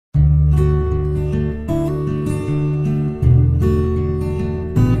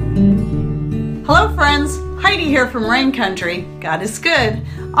Heidi here from Rain Country. God is good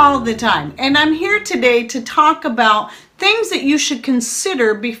all the time. And I'm here today to talk about things that you should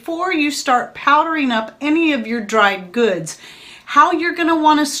consider before you start powdering up any of your dried goods. How you're going to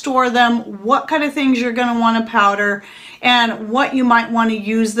want to store them, what kind of things you're going to want to powder, and what you might want to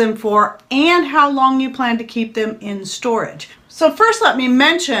use them for, and how long you plan to keep them in storage. So first let me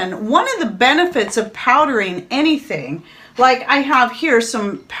mention one of the benefits of powdering anything. Like I have here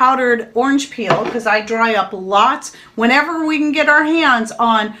some powdered orange peel because I dry up lots. Whenever we can get our hands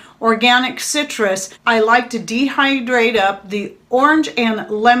on organic citrus, I like to dehydrate up the orange and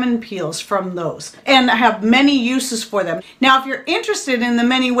lemon peels from those. And I have many uses for them. Now, if you're interested in the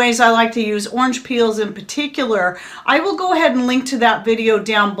many ways I like to use orange peels in particular, I will go ahead and link to that video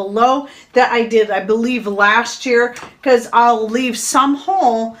down below that I did, I believe, last year, because I'll leave some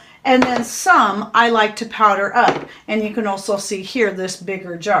whole and then some I like to powder up. And you can also see here this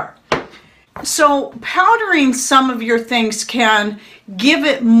bigger jar. So powdering some of your things can give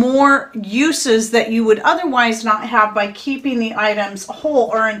it more uses that you would otherwise not have by keeping the items whole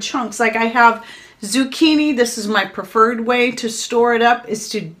or in chunks. Like I have zucchini. This is my preferred way to store it up, is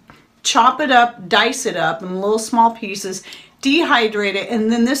to chop it up, dice it up in little small pieces, dehydrate it,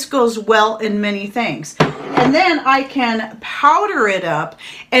 and then this goes well in many things. And then I can powder it up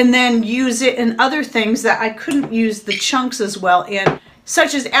and then use it in other things that I couldn't use the chunks as well in,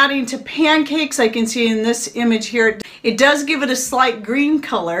 such as adding to pancakes. I can see in this image here, it does give it a slight green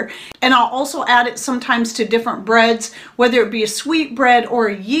color, and I'll also add it sometimes to different breads, whether it be a sweet bread or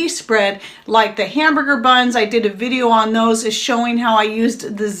a yeast bread, like the hamburger buns. I did a video on those, is showing how I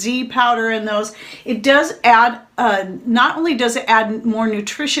used the Z powder in those. It does add, not only does it add more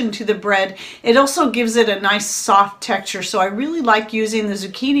nutrition to the bread, it also gives it a nice soft texture. So I really like using the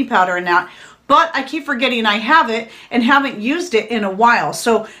zucchini powder in that. But I keep forgetting I have it and haven't used it in a while.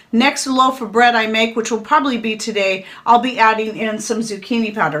 So next loaf of bread I make, which will probably be today, I'll be adding in some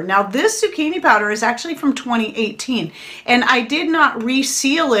zucchini powder. Now this zucchini powder is actually from 2018, and I did not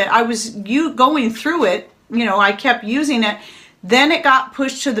reseal it. I was going through it, you know, I kept using it. Then it got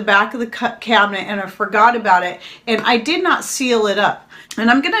pushed to the back of the cabinet and I forgot about it, and I did not seal it up.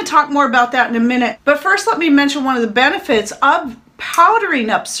 And I'm going to talk more about that in a minute. But first let me mention one of the benefits of powdering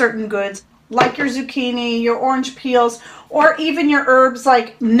up certain goods, like your zucchini, your orange peels, or even your herbs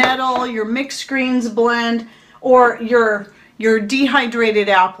like nettle, your mixed greens blend, or your dehydrated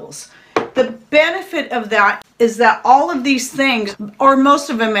apples. The benefit of that is that all of these things, or most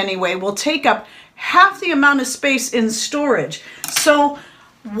of them anyway, will take up half the amount of space in storage. So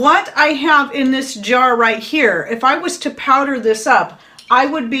what I have in this jar right here, if I was to powder this up, I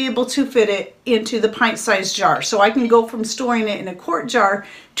would be able to fit it into the pint-sized jar. So I can go from storing it in a quart jar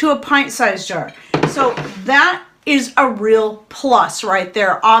to a pint-sized jar. So that is a real plus right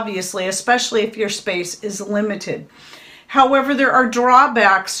there, obviously, especially if your space is limited. However, there are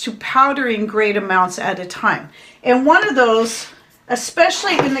drawbacks to powdering great amounts at a time. And one of those,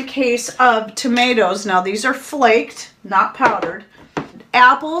 especially in the case of tomatoes, now these are flaked, not powdered,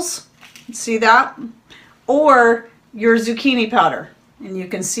 apples, see that, or your zucchini powder. And you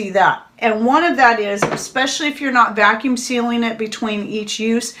can see that. And one of that is, especially if you're not vacuum sealing it between each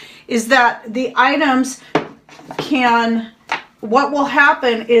use, is that the items can, what will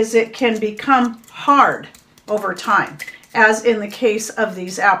happen is it can become hard over time, as in the case of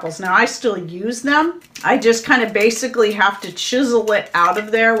these apples. Now I still use them. I just kind of basically have to chisel it out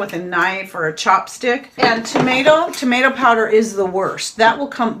of there with a knife or a chopstick. And tomato powder is the worst. That will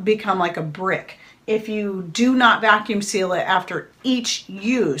become like a brick if you do not vacuum seal it after each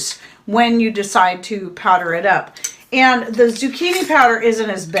use when you decide to powder it up. And the zucchini powder isn't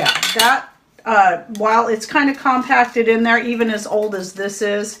as bad. That, while it's kind of compacted in there, even as old as this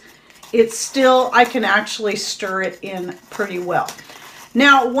is, it's still, I can actually stir it in pretty well.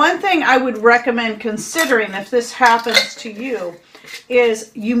 Now, one thing I would recommend considering if this happens to you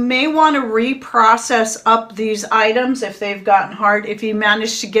is you may want to reprocess up these items if they've gotten hard, if you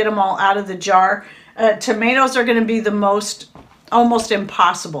manage to get them all out of the jar. Tomatoes are going to be the almost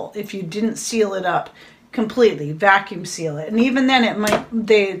impossible if you didn't seal it up completely, vacuum seal it. And even then it might,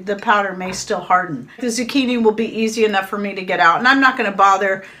 the powder may still harden. The zucchini will be easy enough for me to get out, and I'm not going to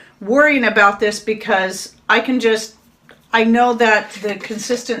bother worrying about this because I know that the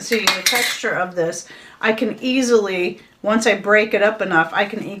consistency and the texture of this, I can easily, once I break it up enough, I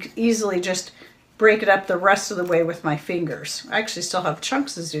can easily just break it up the rest of the way with my fingers. I actually still have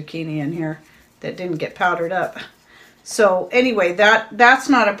chunks of zucchini in here that didn't get powdered up. So anyway, that's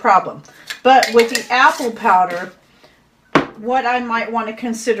not a problem. But with the apple powder, what I might want to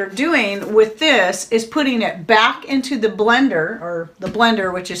consider doing with this is putting it back into the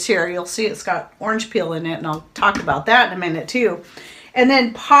blender, which is here. You'll see it's got orange peel in it, and I'll talk about that in a minute too. And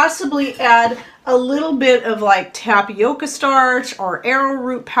then possibly add a little bit of like tapioca starch or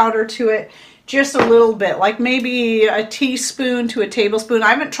arrowroot powder to it. Just a little bit, like maybe a teaspoon to a tablespoon. I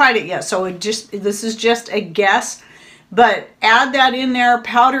haven't tried it yet, so this is just a guess. But add that in there,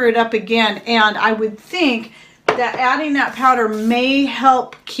 powder it up again, and I would think that adding that powder may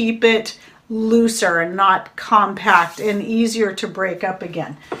help keep it looser and not compact and easier to break up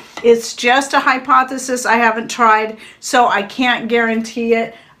again. It's just a hypothesis. I haven't tried, so I can't guarantee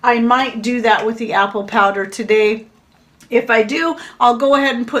it. I might do that with the apple powder today. If I do, I'll go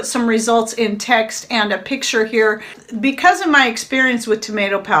ahead and put some results in text and a picture here because of my experience with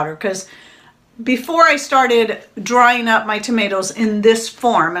tomato powder. Because before I started drying up my tomatoes in this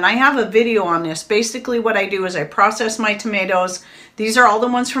form, and I have a video on this, basically what I do is I process my tomatoes. These are all the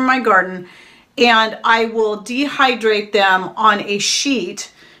ones from my garden, and I will dehydrate them on a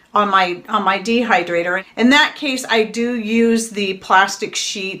sheet on my dehydrator. In that case, I do use the plastic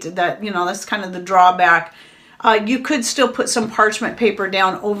sheet that, that's kind of the drawback. You could still put some parchment paper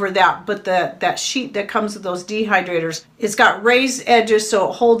down over that, but that sheet that comes with those dehydrators, it's got raised edges so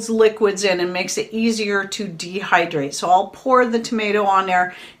it holds liquids in and makes it easier to dehydrate. So I'll pour the tomato on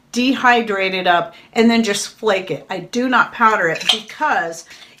there, dehydrate it up, and then just flake it. I do not powder it because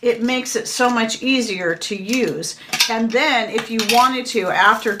it makes it so much easier to use. And then if you wanted to,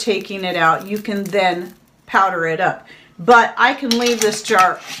 after taking it out, you can then powder it up. But I can leave this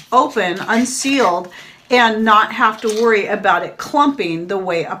jar open, unsealed, and not have to worry about it clumping the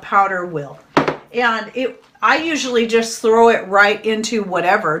way a powder will. And I usually just throw it right into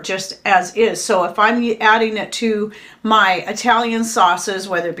whatever, just as is. So if I'm adding it to my Italian sauces,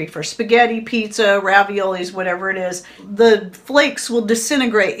 whether it be for spaghetti, pizza, raviolis, whatever it is, the flakes will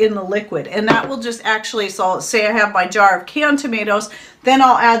disintegrate in the liquid. And that will just actually, so say I have my jar of canned tomatoes, then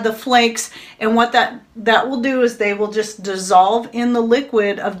I'll add the flakes, and what that will do is they will just dissolve in the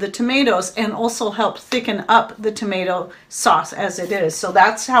liquid of the tomatoes and also help thicken up the tomato sauce as it is. So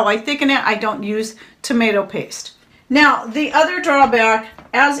that's how I thicken it. I don't use tomato paste. Now, the other drawback,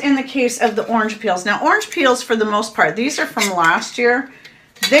 as in the case of the orange peels. Now, orange peels, for the most part, these are from last year.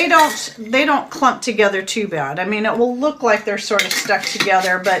 They don't clump together too bad. I mean, it will look like they're sort of stuck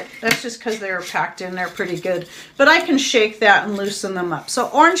together, but that's just because they were packed in there pretty good. But I can shake that and loosen them up. So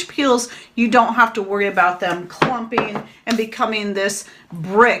orange peels, you don't have to worry about them clumping and becoming this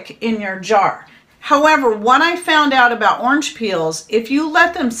brick in your jar. However, what I found out about orange peels, if you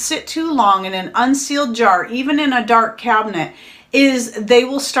let them sit too long in an unsealed jar, even in a dark cabinet, is they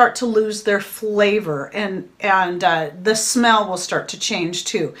will start to lose their flavor, and the smell will start to change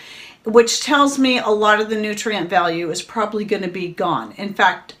too, which tells me a lot of the nutrient value is probably going to be gone. In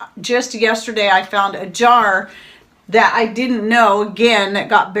fact, just yesterday I found a jar that I didn't know, again, that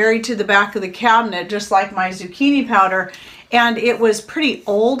got buried to the back of the cabinet, just like my zucchini powder, and it was pretty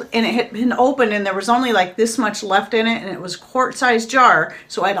old, and it had been opened, and there was only like this much left in it, and it was a quart-sized jar,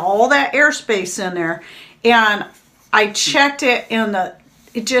 so I had all that airspace in there, and I checked it, and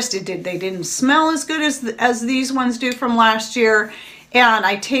they didn't smell as good as these ones do from last year, and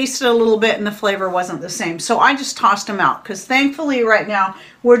I tasted a little bit and the flavor wasn't the same. So I just tossed them out, because thankfully right now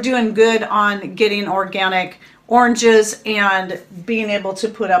we're doing good on getting organic oranges and being able to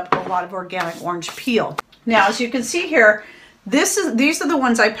put up a lot of organic orange peel. Now, as you can see here, these are the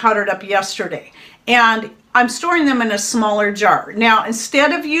ones I powdered up yesterday, and I'm storing them in a smaller jar. Now,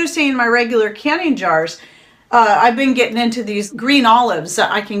 instead of using my regular canning jars, I've been getting into these green olives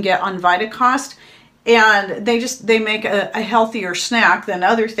that I can get on Vitacost, and they make a healthier snack than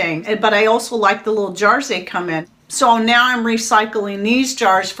other things. But I also like the little jars they come in. So now I'm recycling these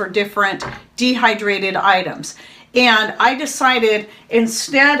jars for different dehydrated items. And I decided,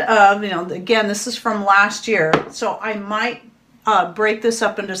 instead of, again, this is from last year, so I might break this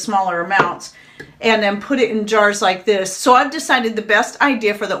up into smaller amounts and then put it in jars like this. So I've decided the best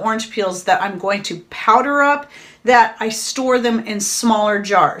idea for the orange peels that I'm going to powder up, that I store them in smaller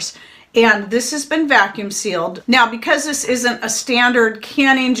jars. And this has been vacuum sealed. Now, because this isn't a standard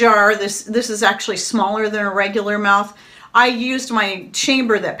canning jar, this is actually smaller than a regular mouth, I used my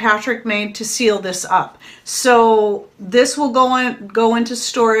chamber that Patrick made to seal this up. So this will go into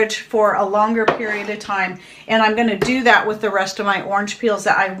storage for a longer period of time, and I'm going to do that with the rest of my orange peels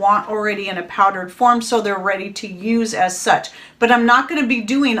that I want already in a powdered form, so they're ready to use as such. but I'm not going to be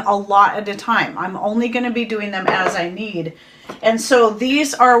doing a lot at a time. I'm only going to be doing them as I need. And so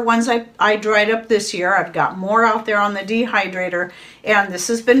these are ones I dried up this year. I've got more out there on the dehydrator, and this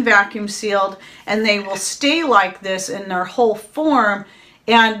has been vacuum sealed, and they will stay like this in their whole form.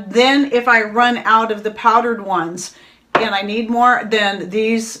 And then if I run out of the powdered ones and I need more, then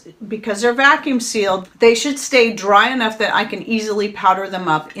these, because they're vacuum sealed, they should stay dry enough that I can easily powder them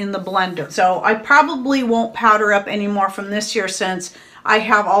up in the blender. So I probably won't powder up anymore from this year since I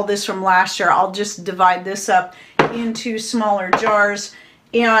have all this from last year. I'll just divide this up into smaller jars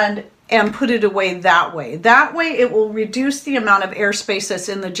and put it away that way. That way it will reduce the amount of airspace that's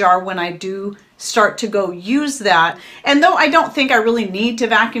in the jar when I do start to go use that. And though I don't think I really need to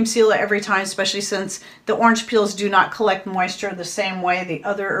vacuum seal it every time, especially since the orange peels do not collect moisture the same way the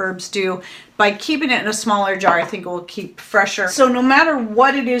other herbs do, by keeping it in a smaller jar, I think it will keep fresher. So no matter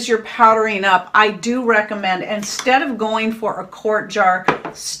what it is you're powdering up, I do recommend, instead of going for a quart jar,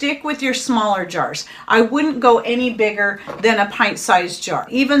 stick with your smaller jars. I wouldn't go any bigger than a pint-sized jar.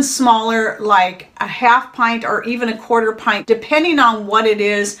 Even smaller, like a half pint or even a quarter pint, depending on what it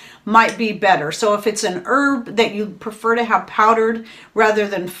is, might be better. So if it's an herb that you prefer to have powdered rather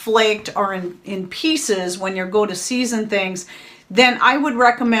than flaked or in pieces when you go to season things, then I would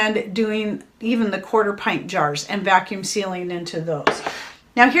recommend doing even the quarter pint jars and vacuum sealing into those.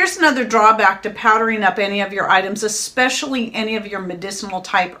 Now here's another drawback to powdering up any of your items, especially any of your medicinal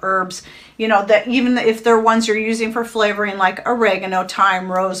type herbs, you know, that even if they're ones you're using for flavoring like oregano,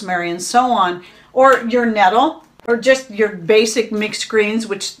 thyme, rosemary, and so on, or your nettle, or just your basic mixed greens,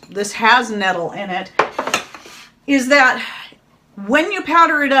 which this has nettle in it, is that when you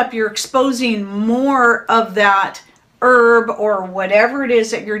powder it up, you're exposing more of that herb or whatever it is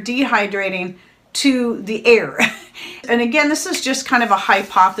that you're dehydrating to the air. And again, this is just kind of a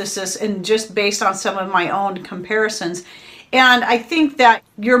hypothesis and just based on some of my own comparisons. And I think that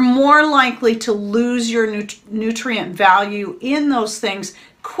you're more likely to lose your nutrient value in those things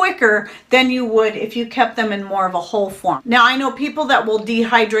quicker than you would if you kept them in more of a whole form. Now I know people that will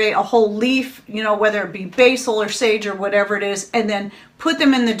dehydrate a whole leaf, you know, whether it be basil or sage or whatever it is, and then put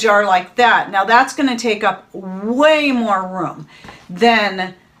them in the jar like that. Now that's going to take up way more room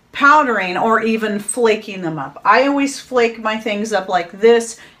than powdering or even flaking them up. I always flake my things up like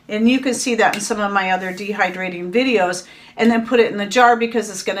this, and you can see that in some of my other dehydrating videos, and then put it in the jar because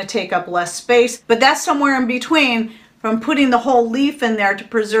it's going to take up less space. But that's somewhere in between from putting the whole leaf in there to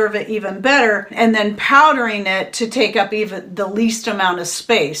preserve it even better, and then powdering it to take up even the least amount of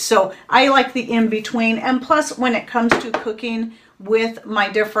space. So I like the in-between. And plus, when it comes to cooking with my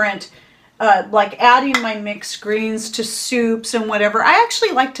different, like adding my mixed greens to soups and whatever, I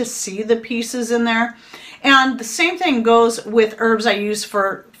actually like to see the pieces in there. And the same thing goes with herbs I use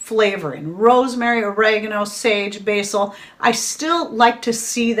for flavoring. Rosemary, oregano, sage, basil. I still like to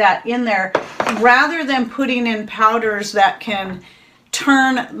see that in there rather than putting in powders that can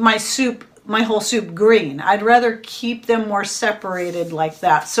turn my soup, my whole soup, green. I'd rather keep them more separated like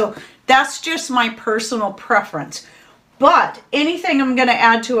that. So that's just my personal preference. But anything I'm going to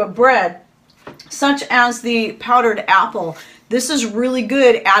add to a bread, such as the powdered apple, this is really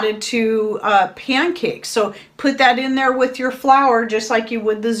good added to pancakes. So put that in there with your flour just like you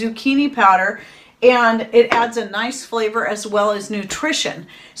would the zucchini powder, and it adds a nice flavor as well as nutrition.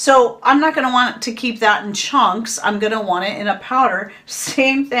 So I'm not going to want to keep that in chunks. I'm going to want it in a powder.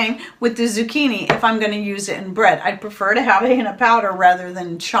 Same thing with the zucchini if I'm going to use it in bread. I'd prefer to have it in a powder rather than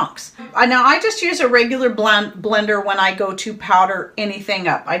in chunks. Now I just use a regular blender when I go to powder anything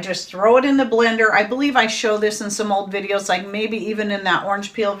up. I just throw it in the blender. I believe I show this in some old videos, like maybe even in that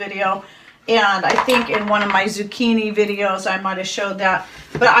orange peel video. And I think in one of my zucchini videos I might have showed that.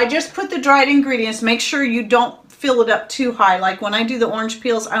 But I just put the dried ingredients. Make sure you don't fill it up too high. Like when I do the orange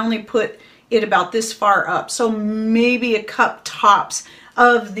peels, I only put it about this far up. So maybe a cup tops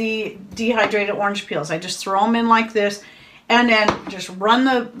of the dehydrated orange peels. I just throw them in like this and then just run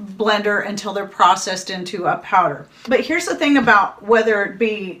the blender until they're processed into a powder. But here's the thing about whether it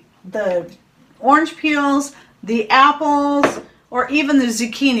be the orange peels, the apples, or even the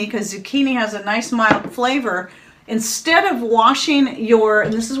zucchini, because zucchini has a nice mild flavor. Instead of washing your,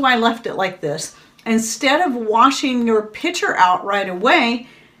 and this is why I left it like this, instead of washing your pitcher out right away,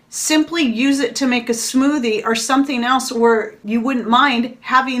 simply use it to make a smoothie or something else where you wouldn't mind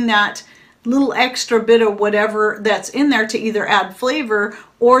having that little extra bit of whatever that's in there to either add flavor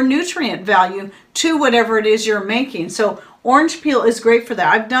or nutrient value to whatever it is you're making. So orange peel is great for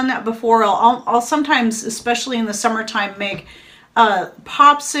that. I've done that before. I'll sometimes, especially in the summertime, make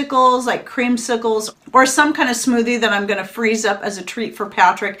popsicles, like creamsicles, or some kind of smoothie that I'm going to freeze up as a treat for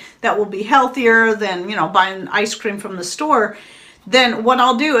Patrick that will be healthier than, you know, buying ice cream from the store, then what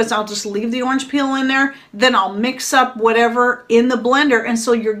I'll do is I'll just leave the orange peel in there, then I'll mix up whatever in the blender, and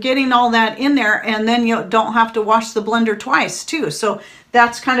so you're getting all that in there, and then you don't have to wash the blender twice too. So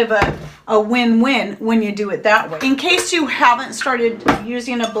that's kind of a win-win when you do it that way. In case you haven't started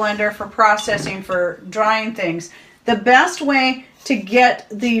using a blender for processing, for drying things, the best way to get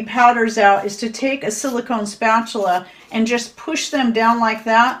the powders out is to take a silicone spatula and just push them down like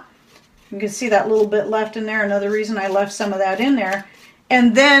that. You can see that little bit left in there. Another reason I left some of that in there.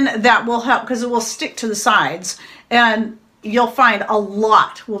 And then that will help because it will stick to the sides. And you'll find a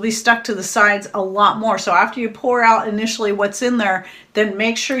lot will be stuck to the sides a lot more. So after you pour out initially what's in there, then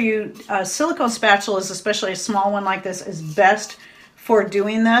make sure you, silicone spatulas, especially a small one like this, is best for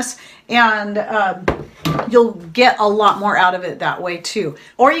doing this. And you'll get a lot more out of it that way too.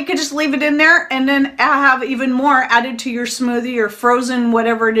 Or you could just leave it in there and then have even more added to your smoothie or frozen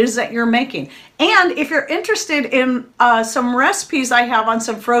whatever it is that you're making. And if you're interested in some recipes I have on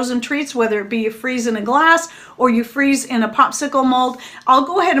some frozen treats, whether it be you freeze in a glass or you freeze in a popsicle mold, I'll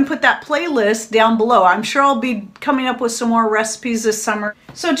go ahead and put that playlist down below. I'm sure I'll be coming up with some more recipes this summer.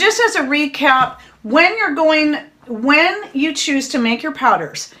 So just as a recap, when you choose to make your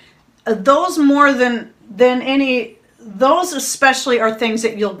powders, those more than any, those especially are things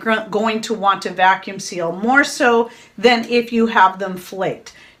that you're going to want to vacuum seal, more so than if you have them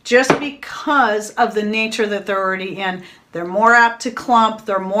flaked, just because of the nature that they're already in. They're more apt to clump,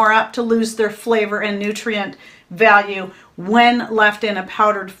 they're more apt to lose their flavor and nutrient value when left in a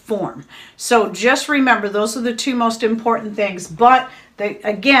powdered form. So just remember, those are the two most important things. But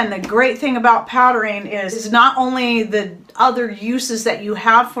again, the great thing about powdering is not only the other uses that you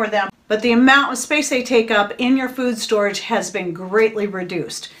have for them, but the amount of space they take up in your food storage has been greatly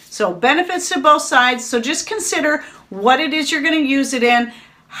reduced. So benefits to both sides. So just consider what it is you're going to use it in,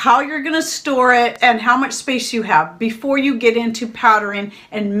 how you're going to store it, and how much space you have before you get into powdering,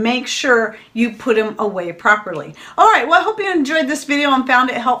 and make sure you put them away properly. All right, well, I hope you enjoyed this video and found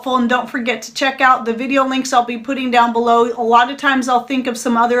it helpful, and don't forget to check out the video links I'll be putting down below. A lot of times I'll think of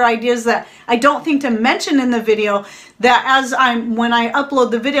some other ideas that I don't think to mention in the video, that when I upload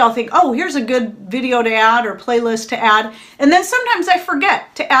the video, I'll think, oh, here's a good video to add or playlist to add. And then sometimes I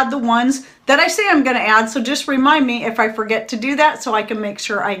forget to add the ones that I say I'm going to add. So just remind me if I forget to do that, so I can make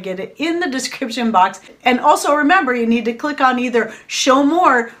sure I get it in the description box. And also remember, you need to click on either show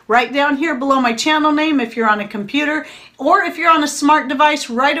more right down here below my channel name if you're on a computer, or if you're on a smart device,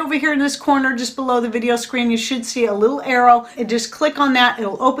 right over here in this corner just below the video screen, you should see a little arrow, and just click on that.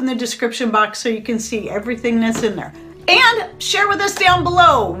 It'll open the description box so you can see everything that's in there. And share with us down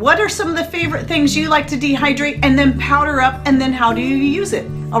below, what are some of the favorite things you like to dehydrate and then powder up, and then how do you use it?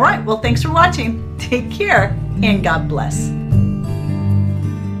 All right, well, thanks for watching. Take care and God bless.